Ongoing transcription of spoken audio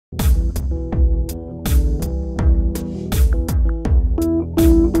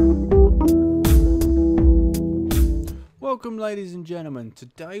ladies and gentlemen.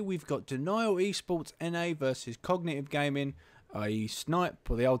 Today we've got Denial Esports NA versus Cognitive Gaming, i.e. Snipe,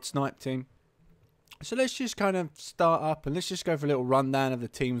 or the old Snipe team. So let's just kind of start up and let's just go for a little rundown of the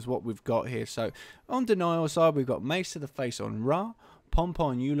teams, what we've got here. So on Denial side, we've got Mace to the face on Ra,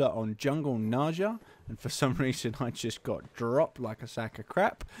 Ponpon Eula on Jungle Naja, and for some reason I just got dropped like a sack of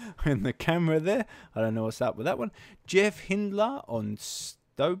crap in the camera there. I don't know what's up with that one. Jeff Hindler on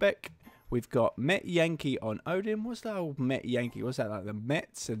Stobek. We've got Met Yankee on Odin. What's that old Met Yankee? What's that, like the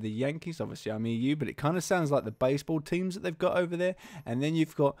Mets and the Yankees? Obviously, I'm EU, but it kind of sounds like the baseball teams that they've got over there. And then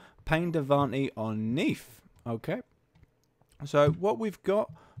you've got Payne Devanti on Neef. Okay. So what we've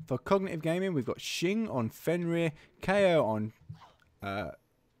got for Cognitive Gaming, we've got Xing on Fenrir, KO on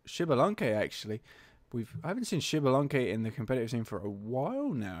Shibalunke, actually. I haven't seen Shibalunke in the competitive scene for a while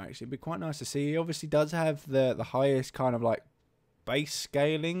now, actually. It'd be quite nice to see. He obviously does have the highest kind of like base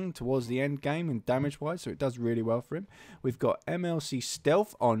scaling towards the end game and damage wise, so it does really well for him. We've got MLC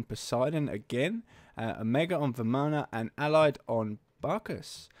Stealth on Poseidon again, Omega on Vimana, and Allied on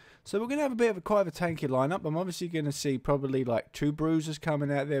Bacchus. So we're going to have a bit of quite a tanky lineup. I'm obviously going to see probably like two bruisers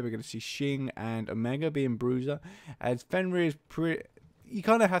coming out there. We're going to see Xing and Omega being bruiser, as Fenrir is pretty. You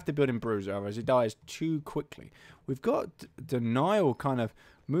kind of have to build in bruiser, otherwise he dies too quickly. We've got Denial kind of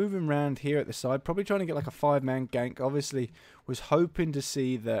moving around here at the side, probably trying to get like a 5-man gank. Obviously was hoping to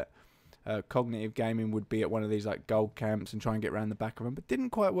see that Cognitive Gaming would be at one of these like gold camps and try and get around the back of them, but didn't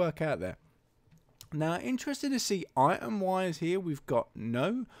quite work out there. Now, interested to see item wise here, we've got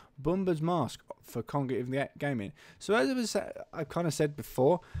no Bumba's Mask for Cognitive Gaming. So as I kind of said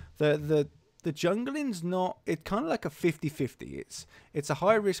before, the jungling's not, it's kind of like a 50-50. It's a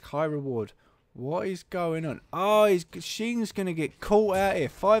high risk, high reward. What is going on? Oh, Xing's going to get caught out here.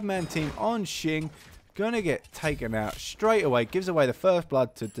 5-man team on Xing. Going to get taken out straight away. Gives away the first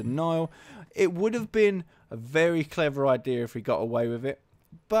blood to Denial. It would have been a very clever idea if he got away with it.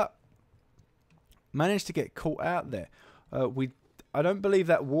 But managed to get caught out there. I don't believe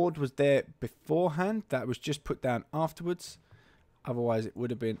that ward was there beforehand. That was just put down afterwards. Otherwise, it would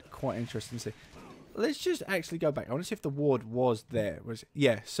have been quite interesting to see. Let's just actually go back. I want to see if the ward was there.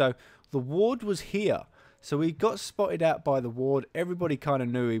 Yeah, so the ward was here. So he got spotted out by the ward. Everybody kind of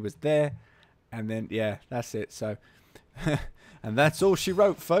knew he was there. And then, yeah, that's it. So, and that's all she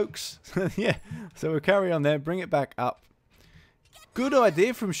wrote, folks. Yeah, so we'll carry on there. Bring it back up. Good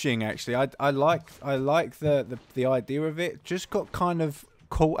idea from Xing, actually. I like the idea of it. Just got kind of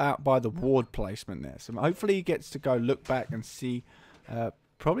caught out by the ward placement there. So hopefully he gets to go look back and see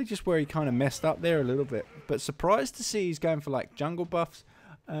probably just where he kind of messed up there a little bit. But surprised to see he's going for like jungle buffs.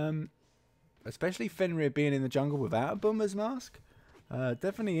 Especially Fenrir being in the jungle without a Bumba's Mask.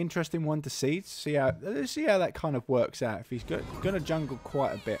 Definitely interesting one to see. Let's see how that kind of works out. If he's going to jungle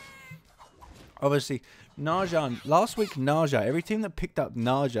quite a bit. Obviously, Naja, last week Naja, every team that picked up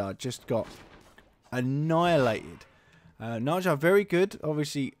Naja just got annihilated. Naja, very good.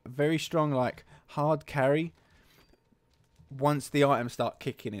 Obviously, very strong, like, hard carry. Once the items start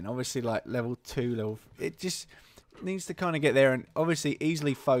kicking in. Obviously, like, level 2, it just needs to kind of get there. And obviously,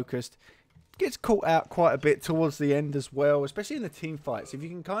 easily focused. Gets caught out quite a bit towards the end as well. Especially in the team fights. If you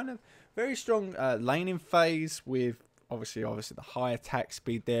can kind of, very strong laning phase with, obviously the high attack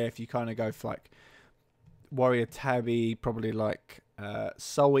speed there. If you kind of go for, like, Warrior Tabby, probably, like,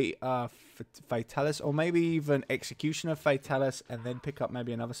 Soul Eater, Fatalis, or maybe even Executioner Fatalis, and then pick up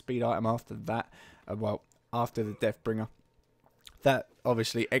maybe another speed item after that. Well, after the Deathbringer. That,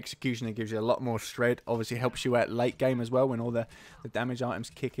 obviously, Executioner gives you a lot more shred. Obviously, helps you out late game as well when all the damage items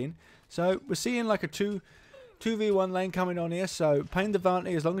kick in. So, we're seeing like a 2v1 lane coming on here. So, Payne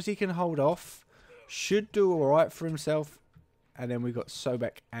Devanti, as long as he can hold off, should do alright for himself. And then we've got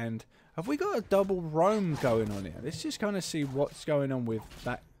Sobek and... Have we got a double roam going on here? Let's just kind of see what's going on with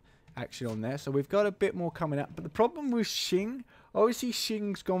that action on there. So we've got a bit more coming up. But the problem with Xing, obviously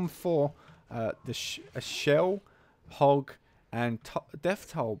Xing's gone for a shell, hog, and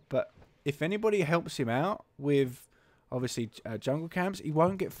death toll. But if anybody helps him out with, obviously, jungle camps, he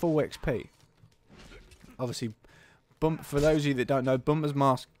won't get full XP. Obviously, for those of you that don't know, Bumba's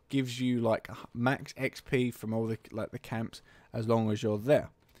Mask gives you like max XP from all the camps as long as you're there.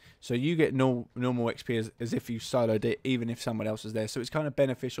 So you get normal XP as if you soloed it, even if someone else is there. So it's kind of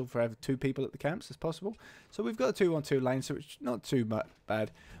beneficial for having 2 people at the camps as possible. So we've got a 2-on-2 lane, so it's not too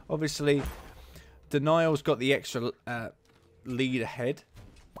bad. Obviously, Denial's got the extra lead ahead,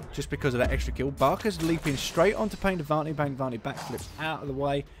 just because of that extra kill. Barker's leaping straight onto Payne Devanti. Payne Devanti backflips out of the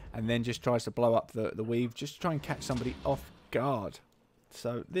way, and then just tries to blow up the weave, just to try and catch somebody off guard.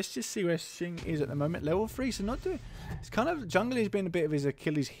 So let's just see where Xing is at the moment. Level 3, so not doing... It's kind of... Jungling has been a bit of his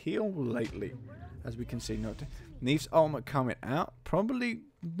Achilles heel lately, as we can see. Neef's ultimate coming out. Probably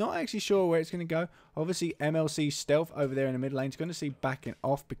not actually sure where it's going to go. Obviously, MLC Stealth over there in the mid lane is going to see backing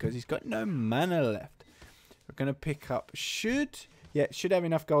off because he's got no mana left. We're going to pick up... Should have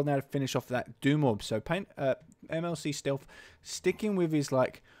enough gold now to finish off that Doom Orb. So MLC Stealth sticking with his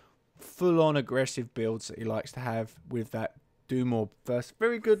like full-on aggressive builds that he likes to have with that Doom Orb first.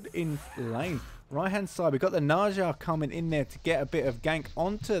 Very good in lane. Right hand side, we've got the Naja coming in there to get a bit of gank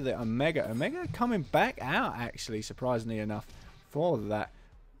onto the Omega. Omega coming back out actually, surprisingly enough, for that.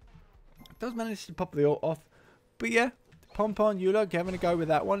 Does manage to pop the ult off. But yeah, Ponpon, Eula having a go with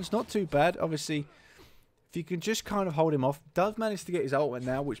that one. It's not too bad. Obviously, if you can just kind of hold him off. Does manage to get his ultimate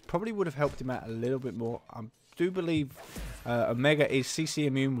now, which probably would have helped him out a little bit more. I do believe Omega is CC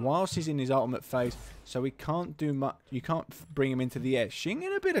immune whilst he's in his ultimate phase. So we can't do much. You can't bring him into the air. Xing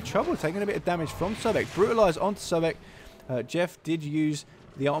in a bit of trouble, taking a bit of damage from Sobek. Brutalize onto Sobek. Jeff did use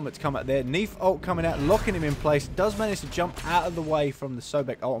the ultimate to come out there. Neef ult coming out, locking him in place. Does manage to jump out of the way from the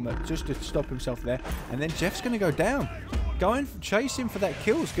Sobek ultimate just to stop himself there. And then Jeff's going to go down. Going chase him for that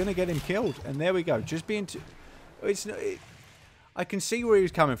kill is going to get him killed. And there we go. Just being too... I can see where he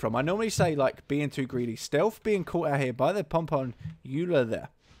was coming from. I normally say like being too greedy. Stealth being caught out here by the Ponpon Eula there.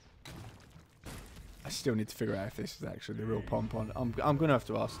 I still need to figure out if this is actually the real Ponpon. I'm going to have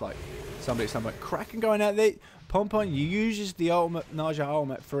to ask like somebody somewhere. Kraken going out there. Ponpon uses the ultimate, Naja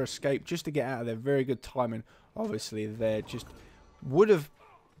ultimate for escape just to get out of there. Very good timing. Obviously there just would have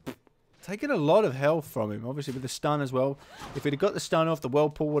taken a lot of health from him. Obviously with the stun as well. If he'd have got the stun off, the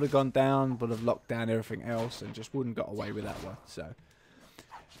Whirlpool would have gone down. Would have locked down everything else and just wouldn't got away with that one. So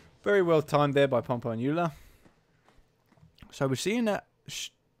very well timed there by Ponpon Eula. So we're seeing that...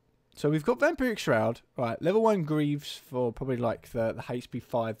 So we've got Vampiric Shroud, right, level 1 Greaves for probably like the HP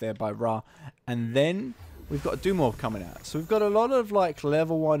 5 there by Ra, and then we've got a Doom Orb coming out. So we've got a lot of like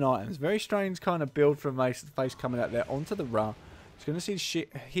level 1 items, very strange kind of build from face coming out there onto the Ra. It's going to see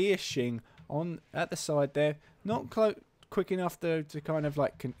here Xing on at the side there, not quick enough to kind of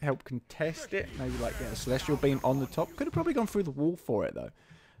like help contest it, maybe like get a Celestial Beam on the top. Could have probably gone through the wall for it though,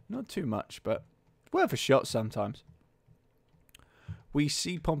 not too much, but worth a shot sometimes. We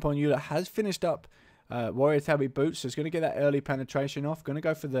see Ponpon Eula has finished up Warrior Tabi Boots, so it's going to get that early penetration off. Going to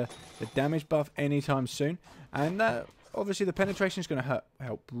go for the damage buff anytime soon. And obviously the penetration is going to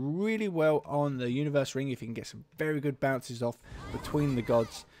help really well on the Universe Ring if you can get some very good bounces off between the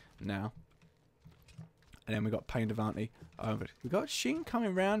gods now. And then we've got Pain Devante over. We've got Xing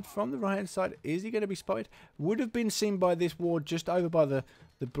coming round from the right-hand side. Is he going to be spotted? Would have been seen by this ward just over by the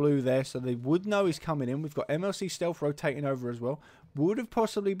blue there, so they would know he's coming in. We've got MLC Stealth rotating over as well. Would have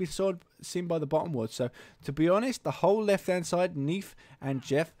possibly been seen by the bottom ward. So, to be honest, the whole left-hand side, Neef and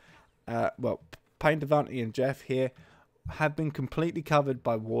Jeff, well, Pain Devante and Jeff here, have been completely covered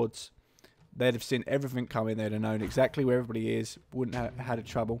by wards. They'd have seen everything coming. They'd have known exactly where everybody is. Wouldn't have had a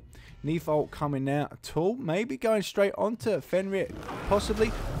trouble. Neef ult coming out at all. Maybe going straight onto Fenrir.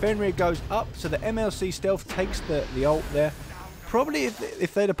 Possibly. Fenrir goes up. So the MLC Stealth takes the ult there. Probably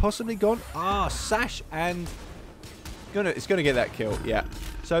if they'd have possibly gone. Sash and... It's going to get that kill. Yeah.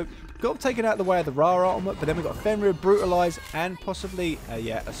 So got taken out of the way of the Ra ultimate. But then we've got Fenrir Brutalize and possibly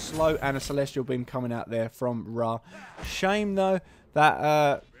a slow and a Celestial Beam coming out there from Ra. Shame though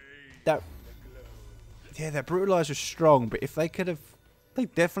that... that Brutalize was strong, but if they could have... They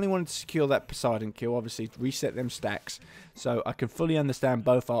definitely wanted to secure that Poseidon kill, obviously, reset them stacks. So I can fully understand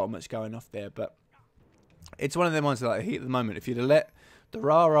both ultimates going off there, but it's one of them ones that I hate at the moment. If you'd have let the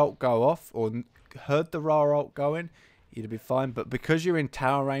Ra ult go off, or heard the Ra ult going, you'd be fine. But because you're in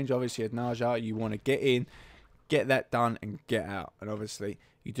tower range, obviously at Naja, you want to get in, get that done, and get out. And obviously,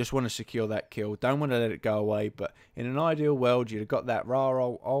 you just want to secure that kill. Don't want to let it go away, but in an ideal world, you'd have got that Ra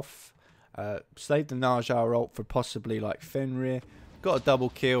ult off, saved the Naja ult for possibly like Fenrir, got a double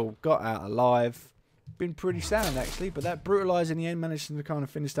kill, got out alive, been pretty sound actually, but that Brutalize in the end managed to kind of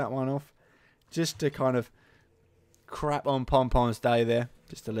finish that one off, just to kind of crap on Ponpon's day there,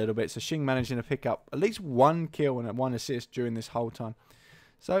 just a little bit. So Xing managing to pick up at least one kill and one assist during this whole time.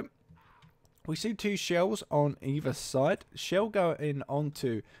 So we see two shells on either side. Shell going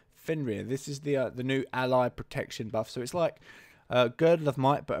onto Fenrir. This is the new ally protection buff, so it's like Girdle of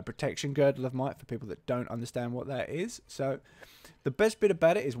Might, but a protection Girdle of Might for people that don't understand what that is. So the best bit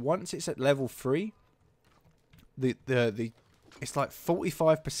about it is once it's at level 3, it's like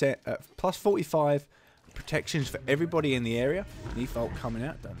 45% plus 45 protections for everybody in the area. Neef ult coming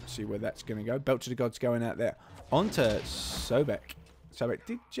out. Don't see where that's going to go. Belch of the Gods going out there onto Sobek.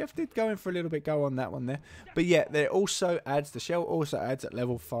 Jeff did go in for a little bit go on that one there. But yeah, there also adds, the shell also adds at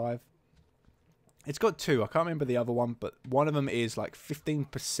level 5. It's got 2. I can't remember the other one, but one of them is like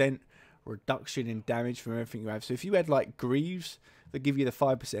 15% reduction in damage from everything you have. So if you had like Greaves that give you the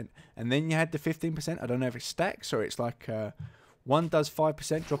 5%, and then you had the 15%, I don't know if it stacks or it's like one does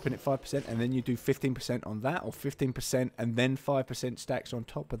 5%, dropping it 5%, and then you do 15% on that, or 15% and then 5% stacks on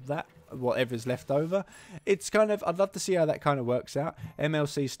top of that, whatever's left over. It's kind of, I'd love to see how that kind of works out.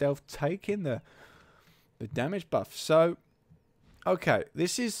 MLC Stealth taking the damage buff. So, okay,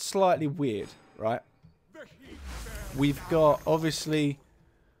 this is slightly weird, right? We've got, obviously,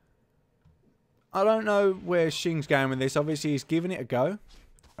 I don't know where Xing's going with this. Obviously, he's giving it a go,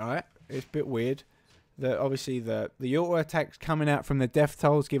 alright? It's a bit weird. Obviously, the auto attack's coming out from the death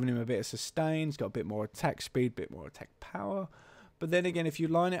tolls, giving him a bit of sustain. He's got a bit more attack speed, a bit more attack power. But then again, if you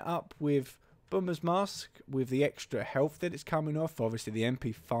line it up with Boomer's Mask, with the extra health that it's coming off, obviously the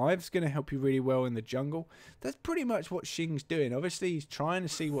MP5 is going to help you really well in the jungle. That's pretty much what Xing's doing. Obviously, he's trying to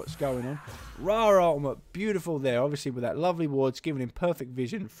see what's going on. Ra ultimate, beautiful there. Obviously, with that lovely wards, giving him perfect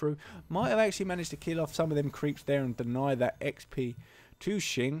vision through. Might have actually managed to kill off some of them creeps there and deny that XP to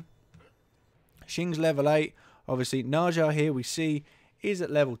Xing. Xing's level 8. Obviously, Naja here we see is at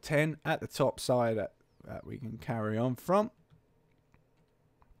level 10 at the top side that we can carry on from.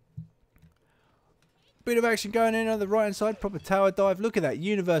 Bit of action going in on the right hand side. Proper tower dive. Look at that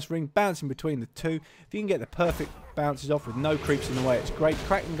universe ring bouncing between the two. If you can get the perfect bounces off with no creeps in the way, it's great.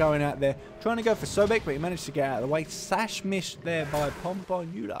 Kraken going out there. Trying to go for Sobek, but he managed to get out of the way. Sash missed there by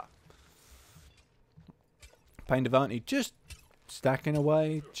Ponpon Yula. Pain Devante just stacking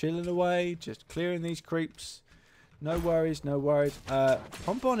away, chilling away, just clearing these creeps. No worries, no worries.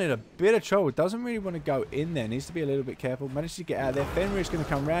 Ponpon in a bit of trouble. Doesn't really want to go in there. Needs to be a little bit careful. Managed to get out of there. Fenrir's going to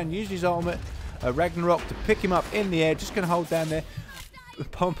come around, use his ultimate. Ragnarok to pick him up in the air. Just going to hold down there.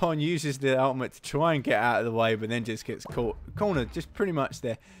 Ponpon uses the ultimate to try and get out of the way, but then just gets caught. Cornered, just pretty much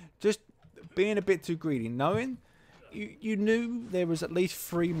there. Just being a bit too greedy. Knowing you knew there was at least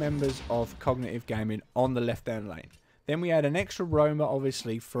 3 members of Cognitive Gaming on the left-hand lane. Then we had an extra roamer,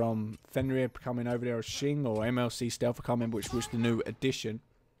 obviously, from Fenrir coming over there, or Xing, or MLC Stealth, I can't remember which was the new addition.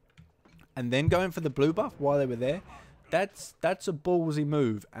 And then going for the blue buff while they were there. That's a ballsy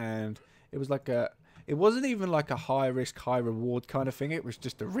move, and it was like it wasn't even like a high risk, high reward kind of thing. It was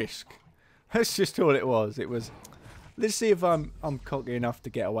just a risk. That's just all it was. It was, let's see if I'm cocky enough to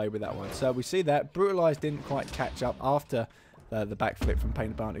get away with that one. So we see that Brutalized didn't quite catch up after the backflip from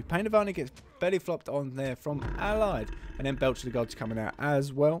Pain Devante. Pain Devante gets belly flopped on there from Allied, and then Belch of the Gods coming out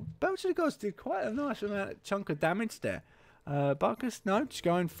as well. Belch of the Gods did quite a nice chunk of damage there. Barkus, no, just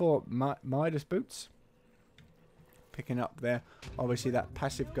going for Midas Boots. Picking up there, obviously that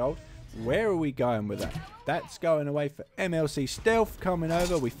passive gold. Where are we going with that? That's going away for MLC Stealth coming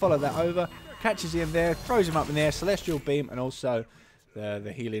over. We follow that over. Catches him there, throws him up in the air. Celestial Beam, and also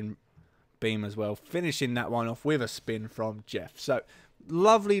the healing beam as well, finishing that one off with a spin from Jeff. So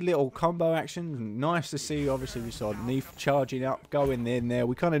lovely little combo action. Nice to see. Obviously we saw Neef charging up, going in there.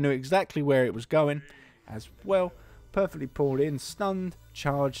 We kind of knew exactly where it was going as well. Perfectly pulled in, stunned,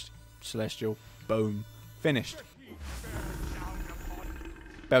 charged, Celestial, boom, finished.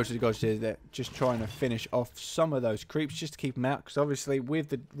 Belch of the Gods is there, just trying to finish off some of those creeps just to keep them out, because obviously with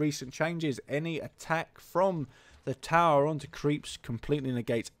the recent changes, any attack from the tower onto creeps completely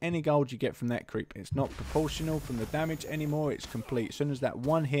negates any gold you get from that creep. It's not proportional from the damage anymore. It's complete. As soon as that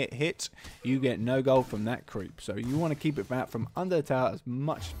one hit hits, you get no gold from that creep. So you want to keep it out from under the tower as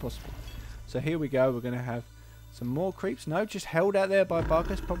much as possible. So here we go. We're going to have some more creeps. No, just held out there by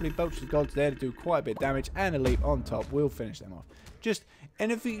Barkus. Probably Belch of the Gods there to do quite a bit of damage. And a leap on top will finish them off. Just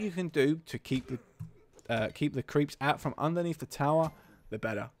anything you can do to keep the creeps out from underneath the tower, the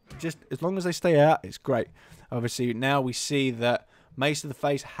better. Just as long as they stay out, it's great. Obviously, now we see that Mace of the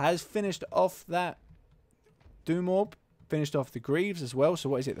Face has finished off that Doom Orb, finished off the Greaves as well. So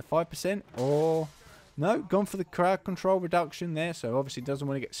what is it, the 5%? Or no, gone for the crowd control reduction there. So obviously doesn't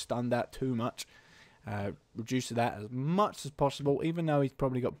want to get stunned out too much. Reduce that as much as possible, even though he's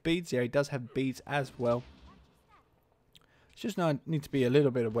probably got beads. Yeah, he does have beads as well. Just need to be a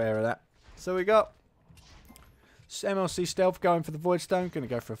little bit aware of that. So we got MLC Stealth going for the Void Stone. Going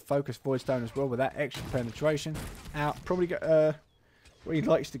to go for a focused Void Stone as well with that extra penetration. Out. Probably got he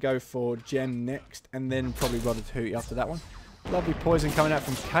likes to go for Gem next, and then probably Rodder Hootie after that one. Lovely poison coming out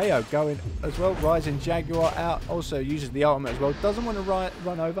from KO going as well. Rising Jaguar out. Also uses the ultimate as well. Doesn't want to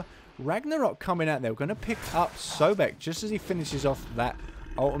run over. Ragnarok coming out there. We're going to pick up Sobek just as he finishes off that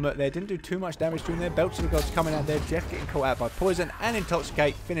ultimate there. Didn't do too much damage to him there. Belch of the Gods coming out there. Jeff getting caught out by poison and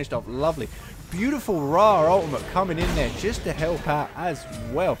Intoxicate. Finished off lovely. Beautiful Ra ultimate coming in there just to help out as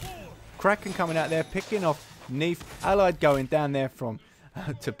well. Kraken coming out there, picking off Neef. Allied going down there from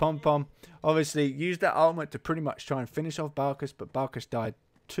to Ponpon. Obviously, used that ultimate to pretty much try and finish off Barkus, but Barkus died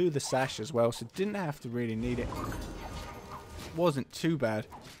to the sash as well, so didn't have to really need it. Wasn't too bad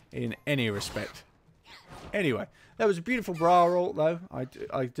in any respect. Anyway, that was a beautiful bra ult though.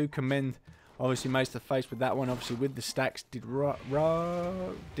 I do commend obviously Mace to the face with that one. Obviously with the stacks,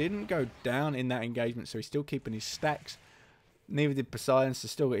 didn't go down in that engagement, so he's still keeping his stacks. Neither did Poseidon, so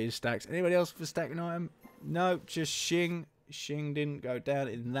still got his stacks. Anybody else with a stacking item? No, just Xing. Xing didn't go down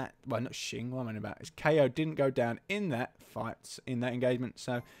in that. Well, not Xing. What am I about? It's KO didn't go down in that fight, in that engagement.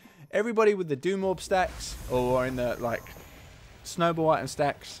 So everybody with the Doom Orb stacks, or in the like Snowball item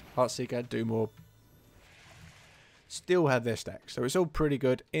stacks, Heartseeker, Doom Orb, still have their stacks. So it's all pretty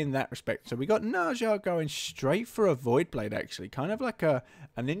good in that respect. So we got Naja going straight for a Void Blade, actually. Kind of like an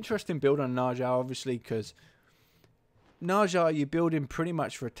interesting build on Naja, obviously, because Naja, you're building pretty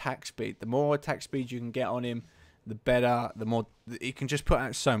much for attack speed. The more attack speed you can get on him, the better, the more he can just put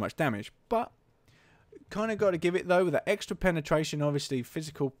out so much damage. But kind of got to give it though, with that extra penetration, obviously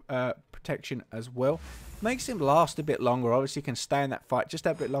physical protection as well, makes him last a bit longer. Obviously can stay in that fight just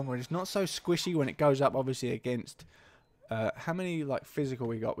that bit longer, and it's not so squishy when it goes up obviously against how many like physical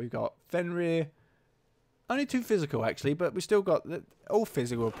we got? We've got Fenrir, only 2 physical actually, but we still got all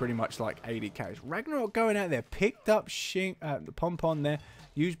physical are pretty much like 80 carries. Ragnarok going out there, picked up the Ponpon there,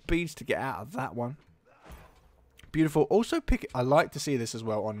 used beads to get out of that one. Beautiful. Also I like to see this as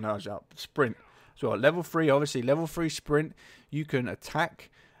well on Naja. Sprint. So level 3, obviously level 3 sprint. You can attack.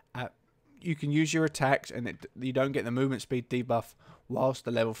 You can use your attacks, and you don't get the movement speed debuff whilst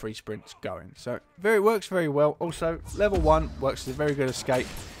the level 3 sprint's going. So works very well. Also level 1 works as a very good escape.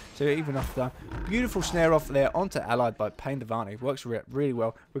 So even after beautiful snare off there onto allied by Pain Devani, works really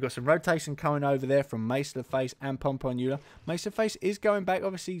well. We've got some rotation coming over there from Mace to the face and Ponpon Eula. Mace to the face is going back,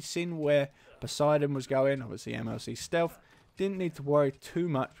 obviously seen where Poseidon was going, obviously MLC stealth. Didn't need to worry too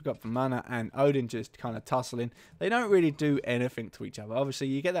much. We've got Vamana and Odin just kind of tussling. They don't really do anything to each other. Obviously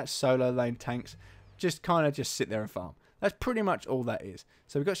you get that solo lane tanks, just kind of just sit there and farm. That's pretty much all that is.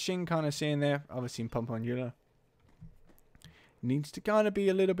 So we've got Xing kind of seeing there, obviously in Ponpon Eula. Needs to kind of be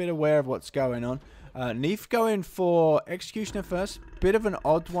a little bit aware of what's going on. Neef going for Executioner first. Bit of an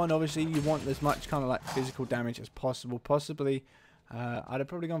odd one. Obviously, you want as much kind of like physical damage as possible. Possibly, I'd have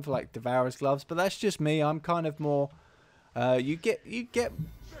probably gone for like Devourer's Gloves, but that's just me. I'm kind of more. You get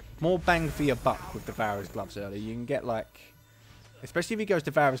more bang for your buck with Devourer's Gloves early. You can get like, especially if he goes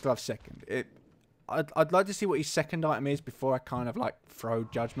Devourer's Gloves second. I'd like to see what his second item is before I kind of like throw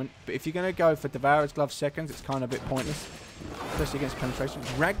judgment. But if you're going to go for Devourer's Gloves seconds, it's kind of a bit pointless, especially against penetration.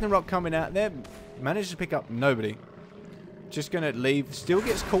 Ragnarok coming out there, manages to pick up nobody. Just going to leave, still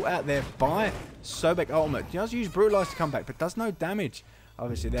gets caught out there by Sobek Ultimate. Does use Brutalize to come back, but does no damage.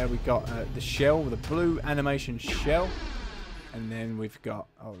 Obviously there we got the shell, the blue animation shell. And then we've got,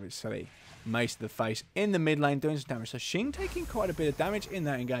 obviously, Mace to the face in the mid lane doing some damage. So Xing taking quite a bit of damage in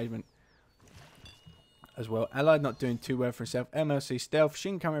that engagement as well. Allied not doing too well for himself. MLC stealth.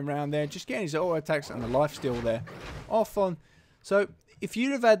 Xing coming around there, just getting his auto attacks and the life steal there off on. So if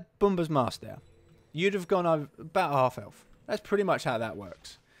you'd have had Bumba's mask there, you'd have gone over about half health. That's pretty much how that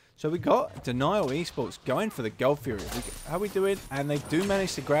works. So we got Denial Esports going for the Gold Fury. How we doing? And they do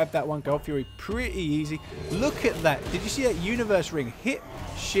manage to grab that one Gold Fury pretty easy. Look at that. Did you see that Universe Ring hit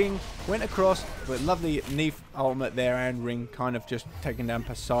Xing, went across with lovely Neef ultimate there, and Ring kind of just taking down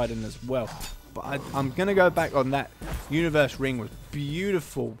Poseidon as well. But I'm going to go back on that. Universe Ring was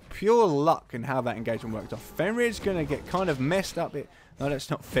beautiful. Pure luck in how that engagement worked off. Fenrir's going to get kind of messed up. No, that's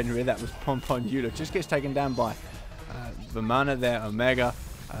not Fenrir. That was Ponpon Eula. Just gets taken down by Vamana there, Omega.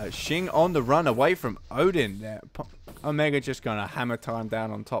 Xing on the run away from Odin there. Omega just going to hammer time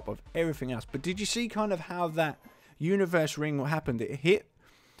down on top of everything else. But did you see kind of how that Universe Ring, what happened? It hit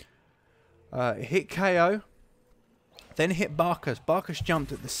KO. Then hit Barkus. Barkus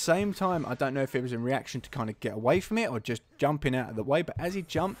jumped at the same time. I don't know if it was in reaction to kind of get away from it or just jumping out of the way. But as he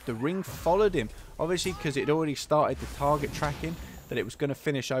jumped, the ring followed him. Obviously, because it already started the target tracking that it was going to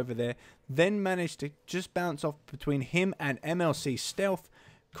finish over there. Then managed to just bounce off between him and MLC Stealth,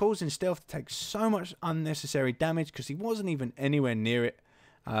 causing Stealth to take so much unnecessary damage because he wasn't even anywhere near it.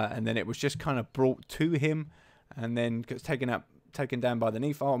 And then it was just kind of brought to him and then gets taken down by the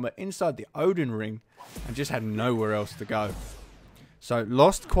Neef ultimate inside the Odin ring and just had nowhere else to go. So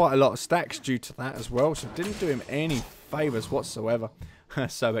lost quite a lot of stacks due to that as well. So didn't do him any favours whatsoever.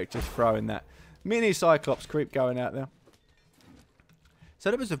 Sobek just throwing that mini Cyclops creep going out there.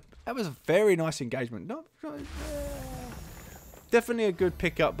 So that was a very nice engagement. Definitely a good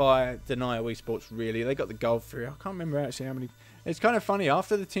pickup by Denial Esports, really. They got the gold for it. I can't remember actually how many. It's kind of funny.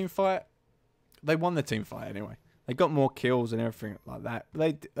 After the team fight, they won the team fight anyway. They got more kills and everything like that.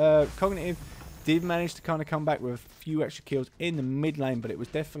 They Cognitive Did manage to kind of come back with a few extra kills in the mid lane, but it was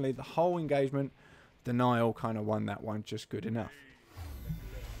definitely the whole engagement. Denial kind of won that one just good enough.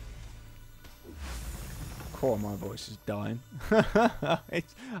 Core of my voice is dying.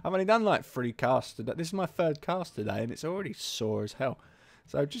 I've only done like 3 casts today. This is my 3rd cast today, and it's already sore as hell.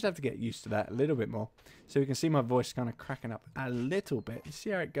 So I just have to get used to that a little bit more. So you can see my voice kind of cracking up a little bit. See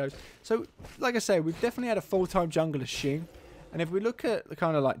how it goes. So, like I say, we've definitely had a full-time jungler Xing. And if we look at the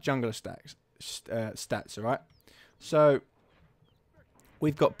kind of like jungler stats, alright? So,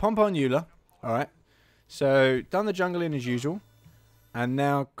 we've got Ponpon Eula, alright? So, done the jungling as usual. And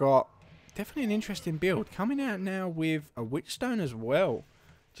now got definitely an interesting build. Coming out now with a Witchstone as well.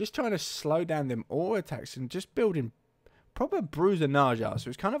 Just trying to slow down them auto attacks and just building proper Bruiser Naja. So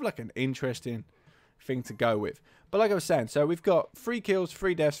it's kind of like an interesting thing to go with. But like I was saying, so we've got 3 kills,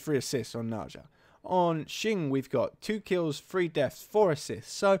 3 deaths, 3 assists on Naja. On Xing, we've got 2 kills, 3 deaths, 4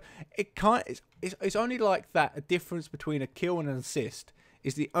 assists. So it's only like that. A difference between a kill and an assist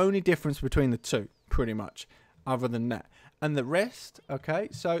is the only difference between the two, pretty much. Other than that. And the rest, okay,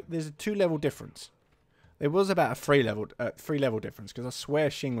 so there's a 2-level difference. There was about a 3-level difference, because I swear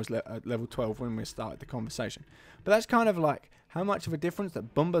Xing was at level 12 when we started the conversation. But that's kind of like how much of a difference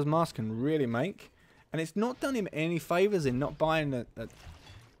that Bumba's Mask can really make. And it's not done him any favours in not buying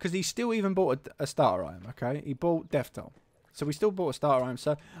because he still even bought a starter item, okay? He bought Death Toll. So we still bought a starter item.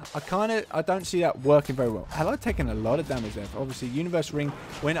 So I don't see that working very well. Hello taking a lot of damage there. Obviously, Universe Ring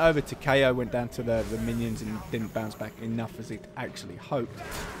went over to KO, went down to the minions and didn't bounce back enough as it actually hoped.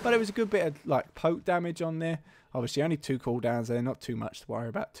 But it was a good bit of like poke damage on there. Obviously, only 2 cooldowns there. Not too much to worry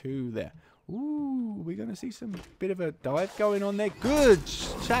about. 2 there. Ooh, we're going to see some bit of a dive going on there. Good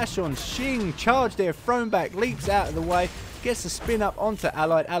sash on Xing. Charge there, thrown back, leaps out of the way. Gets the spin up onto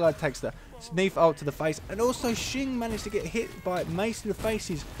Allied. Allied takes the Sneef ult to the face, and also Xing managed to get hit by Mace to the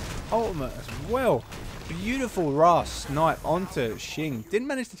face's ultimate as well. Beautiful Ra snipe onto Xing. Didn't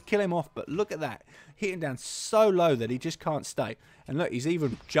manage to kill him off, but look at that. Hitting down so low that he just can't stay. And look, he's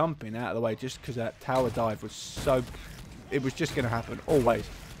even jumping out of the way just because that tower dive was so... It was just going to happen, always.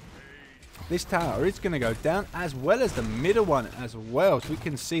 This tower is going to go down, as well as the middle one as well. So we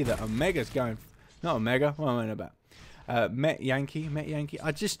can see that Omega's going... Not Omega, what am I about? Met Yankee.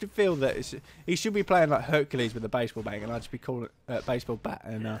 I just feel that he should be playing like Hercules with a baseball bat, and I'd just be calling it baseball bat,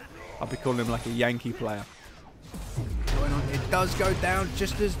 and I'll be calling him like a Yankee player. Going on, it does go down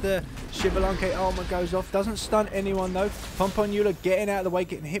just as the Shivalanke armor goes off. Doesn't stun anyone though. Ponpon Eula getting out of the way,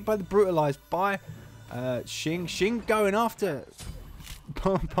 getting hit by the brutalized by Xing. Xing going after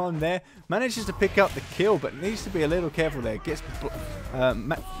Ponpon there. Manages to pick up the kill, but needs to be a little careful there. Gets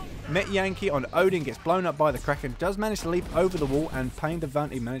Met Yankee on Odin, gets blown up by the Kraken, does manage to leap over the wall, and Pain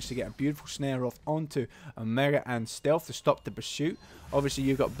Devante managed to get a beautiful snare off onto Omega and Stealth to stop the pursuit. Obviously,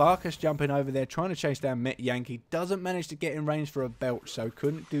 you've got Barkus jumping over there, trying to chase down Met Yankee, doesn't manage to get in range for a belt, so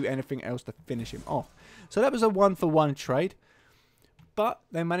couldn't do anything else to finish him off. So that was a 1-for-1 trade, but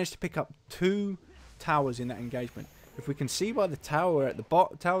they managed to pick up 2 towers in that engagement. If we can see by the tower at the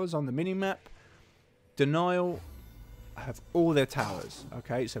bottom, towers on the mini-map, Denial have all their towers,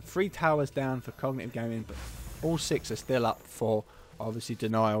 okay? So 3 towers down for Cognitive Gaming, but all 6 are still up for, obviously,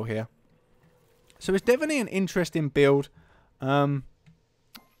 Denial here. So it's definitely an interesting build. I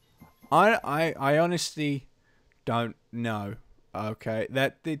honestly don't know, okay?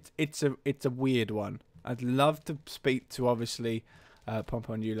 It's a weird one. I'd love to speak to, obviously,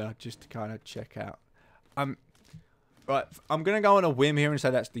 Ponpon Eula just to kind of check out. Right, I'm going to go on a whim here and say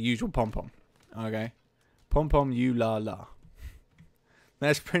that's the usual Ponpon, okay? Ponpon Eula.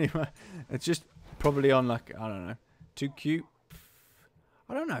 That's pretty much... It's just probably on, like, I don't know, too cute.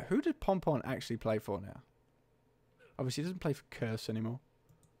 I don't know. Who did Ponpon actually play for now? Obviously, he doesn't play for Curse anymore.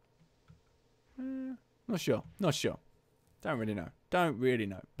 Not sure. Don't really know.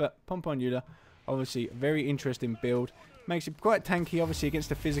 But Ponpon Eula, obviously, a very interesting build. Makes it quite tanky, obviously, against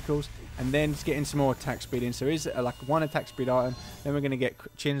the physicals. And then it's getting some more attack speed in. So there is like 1 attack speed item. Then we're going to get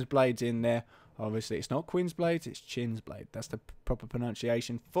Chin's Blades in there. Obviously, it's not Queen's Blades, it's Chin's Blade. That's the proper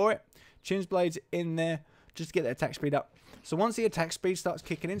pronunciation for it. Chin's Blades in there just to get the attack speed up. So once the attack speed starts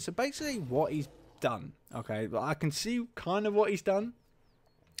kicking in, so basically what he's done, okay, but I can see kind of what he's done.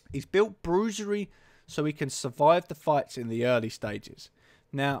 He's built Bruisery so he can survive the fights in the early stages.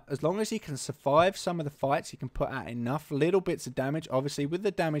 Now, as long as he can survive some of the fights, he can put out enough little bits of damage. Obviously, with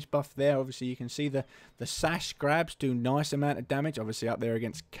the damage buff there, obviously you can see the sash grabs do nice amount of damage. Obviously, up there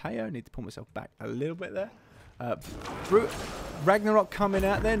against KO. Need to pull myself back a little bit there. Ragnarok coming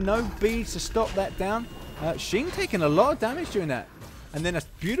out there. No beads to stop that down. Xing taking a lot of damage doing that. And then a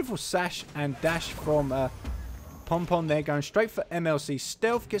beautiful sash and dash from Ponpon there going straight for MLC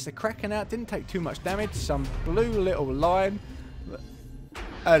Stealth. Gets the Kraken out. Didn't take too much damage. Some blue little line.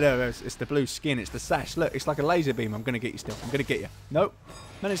 Oh no, it's the blue skin. It's the sash. Look, it's like a laser beam. I'm going to get you, Stealth. I'm going to get you. Nope.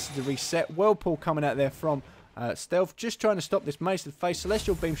 Manages to reset. Whirlpool coming out there from Stealth. Just trying to stop this mace to the face.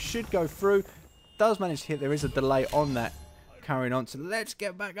 Celestial beam should go through. Does manage to hit. There is a delay on that. Carrying on. So let's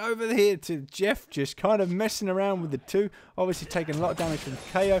get back over here to Jeff. Just kind of messing around with the two. Obviously taking a lot of damage from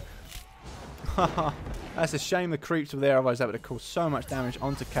KO. That's a shame the creeps were there, otherwise that would have caused so much damage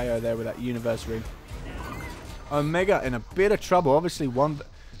onto KO there with that universe ring. Omega in a bit of trouble. Obviously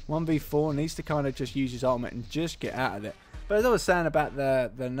 1v4 needs to kind of just use his ultimate and just get out of it. But as I was saying about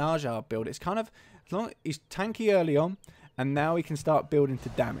the Naja build, it's kind of, as long as he's tanky early on, and now he can start building to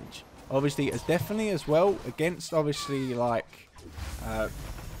damage. Obviously it's definitely as well against obviously like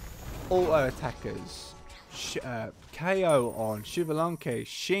auto attackers. KO on Shivalanke,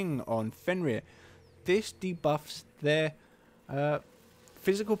 Xing on Fenrir. This debuffs their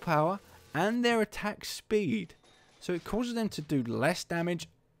physical power and their attack speed. So it causes them to do less damage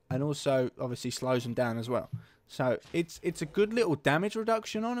and also obviously slows them down as well. So it's a good little damage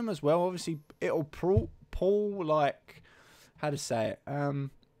reduction on them as well. Obviously it'll pull like, how to say it?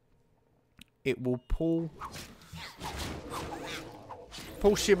 It will pull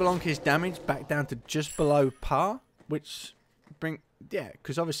Shibalanke's damage back down to just below par, which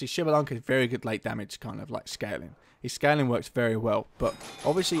because obviously Shibalanke is very good late damage kind of like scaling. His scaling works very well, but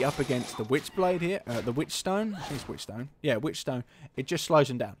obviously up against the Witchblade here, the Witchstone, I think it's Witchstone, yeah, Witchstone, it just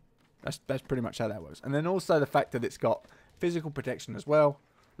slows him down. That's pretty much how that works. And then also the fact that it's got physical protection as well,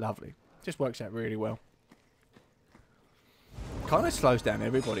 lovely. Just works out really well. Kind of slows down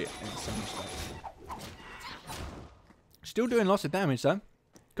everybody in some respects. Still doing lots of damage though.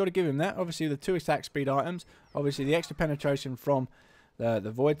 Got to give him that. Obviously the 2 attack speed items. Obviously the extra penetration from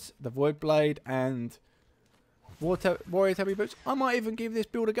the Void Blade and Warrior Heavy Boots. I might even give this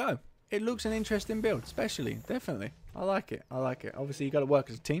build a go. It looks an interesting build, especially. Definitely. I like it. I like it. Obviously you got to work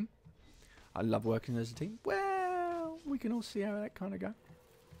as a team. I love working as a team. Well, we can all see how that kind of go.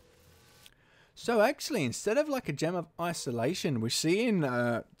 So actually, instead of like a Gem of Isolation, we're seeing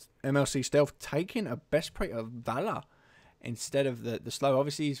MLC Stealth taking a Best Plate of Valor instead of the slow.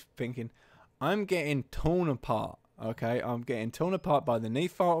 Obviously, he's thinking, I'm getting torn apart. Okay, I'm getting torn apart by the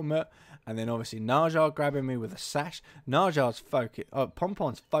Neath ultimate, and then obviously Naja grabbing me with a sash. Naja's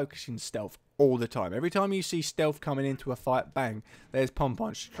Ponpon's focusing Stealth all the time. Every time you see Stealth coming into a fight, bang, there's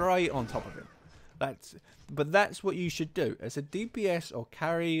Ponpon straight on top of him. But that's what you should do. As a DPS or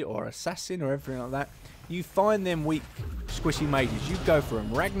carry or assassin or everything like that, you find them weak, squishy mages. You go for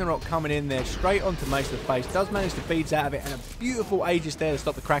them. Ragnarok coming in there, straight onto Mace to the face. Does manage to beads out of it, and a beautiful Aegis there to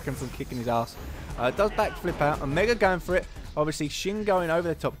stop the Kraken from kicking his ass. Does backflip out. Omega going for it. Obviously, Xing going over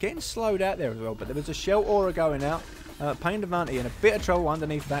the top. Getting slowed out there as well, but there was a Shell Aura going out. Pain Devante in a bit of trouble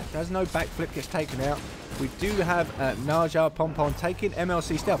underneath that. Does no backflip, gets taken out. We do have Naja Ponpon taking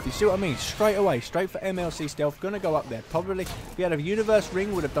MLC Stealth. You see what I mean? Straight away, straight for MLC Stealth. Going to go up there. Probably, if he had a Universe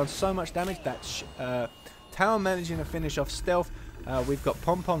Ring, would have done so much damage. That Tower managing to finish off Stealth. We've got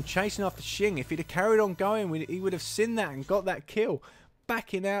Ponpon chasing after Xing. If he'd have carried on going, he would have seen that and got that kill.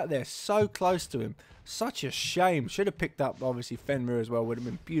 Backing out there, so close to him. Such a shame. Should have picked up, obviously, Fenrir as well. Would have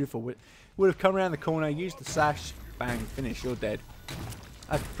been beautiful. Would have come around the corner, used the sash. Bang, finish, you're dead.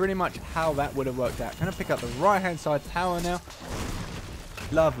 That's pretty much how that would have worked out. Going to pick up the right-hand side tower now.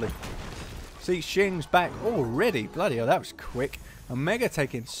 Lovely. See, Xing's back already. Bloody hell, that was quick. Omega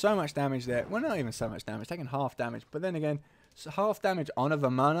taking so much damage there. Well, not even so much damage. Taking half damage. But then again, so half damage on a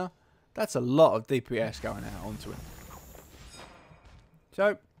Vamana. That's a lot of DPS going out onto him.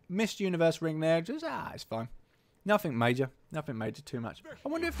 So, missed Universe Ring there. Just, it's fine. Nothing major. Nothing major too much. I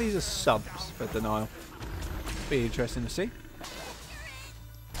wonder if these are subs for Denial. Be interesting to see.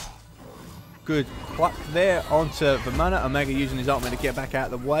 Good pluck there onto Vamana. Omega using his ultimate to get back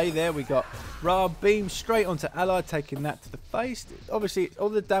out of the way. There we got Ra beam straight onto Ally, taking that to the face. Obviously, all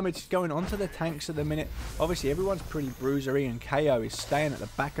the damage is going onto the tanks at the minute. Obviously, everyone's pretty bruisery, and KO is staying at the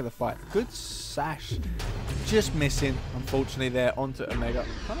back of the fight. Good sash. Just missing, unfortunately, there onto Omega.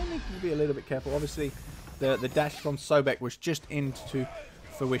 Kind of need to be a little bit careful. Obviously, the dash from Sobek was just into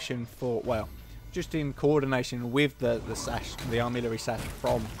fruition for, well, just in coordination with the sash, the armillary sash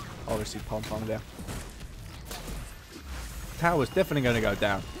from, obviously, Ponpon there. Tower's definitely going to go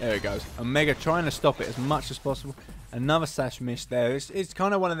down. There it goes. Omega trying to stop it as much as possible. Another sash miss there. It's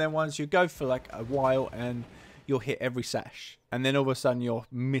kind of one of them ones you go for like a while and you'll hit every sash. And then all of a sudden you'll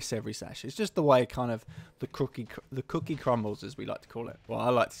miss every sash. It's just the way kind of the cookie crumbles, as we like to call it. Well, I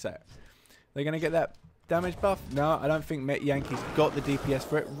like to say it. They're going to get that damage buff? No, I don't think Met Yankee's got the DPS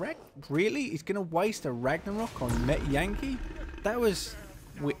for it. Really? He's going to waste a Ragnarok on Met Yankee? That was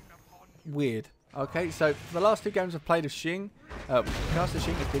weird. Okay, so for the last 2 games I've played of Xing, Caster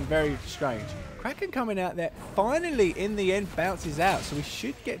Xing has been very strange. Kraken coming out there, finally in the end bounces out, so we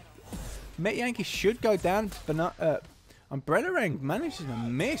should get... Met Yankee should go down, but Umbrella Rank manages to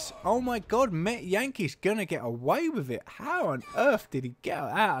miss. Oh my god, Met Yankee's gonna get away with it. How on earth did he get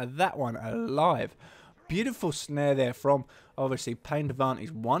out of that one alive? Beautiful snare there from, obviously, Pain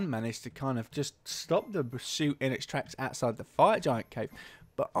Devante's one managed to kind of just stop the pursuit in its tracks outside the Fire Giant cave.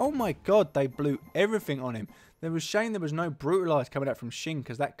 But oh my god, they blew everything on him. There was shame there was no Brutalize coming out from Xing,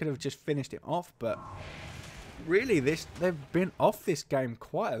 because that could have just finished him off. But really, they've been off this game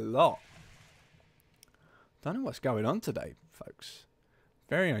quite a lot. Don't know what's going on today, folks.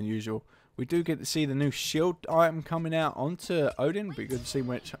 Very unusual. We do get to see the new shield item coming out onto Odin. Be good to see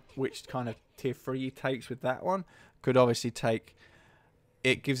which kind of tier 3 he takes with that one. Could obviously take...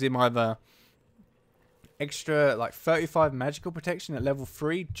 It gives him either extra like 35 magical protection at level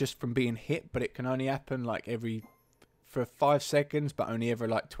 3 just from being hit, but it can only happen like for 5 seconds, but only every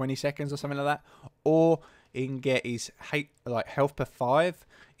like 20 seconds or something like that. Or he can get his health per 5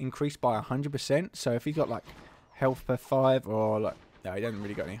 increased by 100%. So if he's got like health per 5, or like, no, he hasn't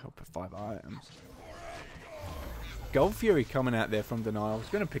really got any health per 5 items. Gold Fury coming out there from Denial. I was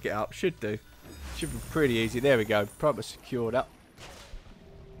going to pick it up. Should do. Should be pretty easy. There we go. Proper secured up.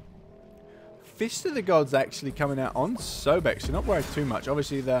 Fist of the Gods actually coming out on Sobek, so not worried too much.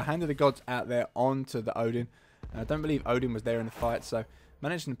 Obviously, the Hand of the Gods out there onto the Odin. I don't believe Odin was there in the fight, so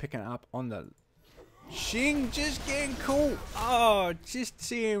managing to pick it up on the Xing, just getting caught. Oh, just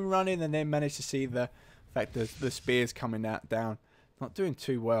see him running, and then managed to see the fact that the spears coming out down. Not doing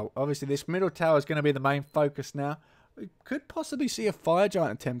too well. Obviously, this middle tower is going to be the main focus now. We could possibly see a Fire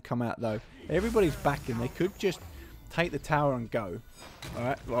Giant attempt come out, though. Everybody's backing. They could just take the tower and go.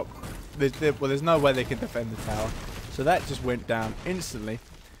 Alright, well, there's no way they can defend the tower. So that just went down instantly.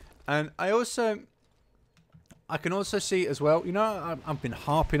 And I can also see as well, you know, I've been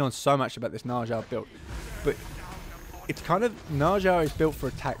harping on so much about this Narjar build. But it's kind of, Narjar is built for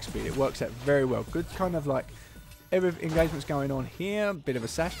attack speed. It works out very well. Good kind of like, every engagement's going on here, bit of a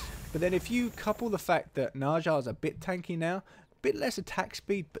sash. But then if you couple the fact that Narjar is a bit tanky now, a bit less attack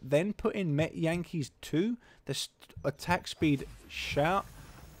speed, but then put in Met Yankees 2, the attack speed shout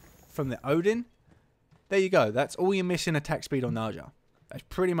from the Odin, there you go. That's all you're missing, attack speed on Narjar. That's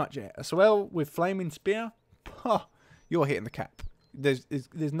pretty much it. As well with Flaming Spear, you're hitting the cap. There's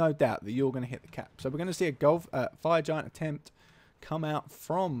no doubt that you're going to hit the cap. So we're going to see a Fire Giant attempt come out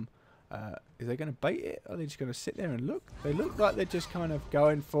from... is they going to bait it? Or are they just going to sit there and look? They look like they're just kind of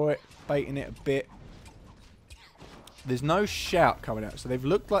going for it, baiting it a bit. There's no shout coming out. So they've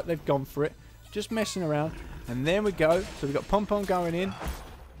looked like they've gone for it. Just messing around. And there we go. So we've got Ponpon going in.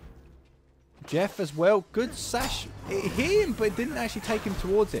 Jeff as well. Good sash. It hit him, but it didn't actually take him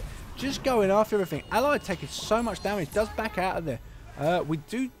towards it. Just going after everything. Allied taking so much damage. Does back out of there. We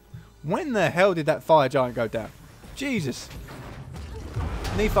do... When the hell did that Fire Giant go down? Jesus.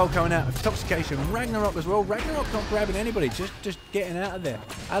 Nefold coming out. Intoxication. Ragnarok as well. Ragnarok not grabbing anybody. Just getting out of there.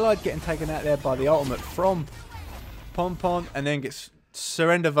 Allied getting taken out there by the ultimate from Ponpon. And then gets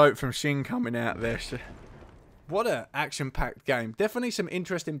surrender vote from Xing coming out there. So, what a action-packed game. Definitely some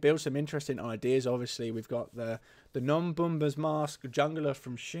interesting builds, some interesting ideas. Obviously, we've got the non-Boomba's Mask jungler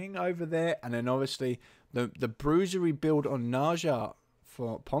from Xing over there. And then obviously the bruisery build on Narjar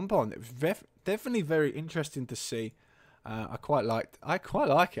for Ponpon. It was definitely very interesting to see. I quite like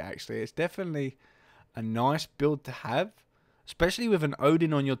it actually. It's definitely a nice build to have, especially with an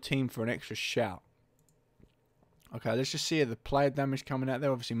Odin on your team for an extra shout. Okay, let's just see the player damage coming out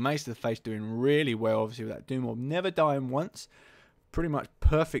there. Obviously, Mace of the Face doing really well. Obviously, with that Doom Orb never dying once. Pretty much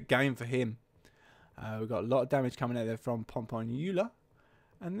perfect game for him. We've got a lot of damage coming out there from Ponpon Eula.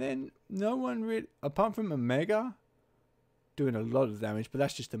 And then no one really, apart from Omega, doing a lot of damage, but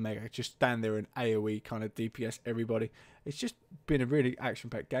that's just Omega. Just stand there and AoE kind of DPS everybody. It's just been a really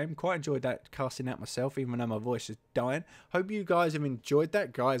action-packed game. Quite enjoyed that, casting out myself, even though my voice is dying. Hope you guys have enjoyed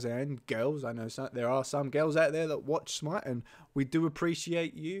that, guys and girls. I know there are some girls out there that watch Smite, and we do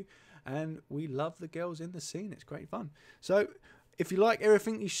appreciate you, and we love the girls in the scene. It's great fun. So, if you like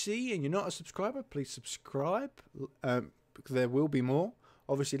everything you see and you're not a subscriber, please subscribe, because there will be more.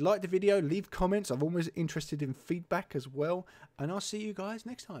 Obviously, like the video, leave comments. I'm always interested in feedback as well. And I'll see you guys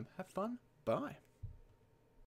next time. Have fun. Bye.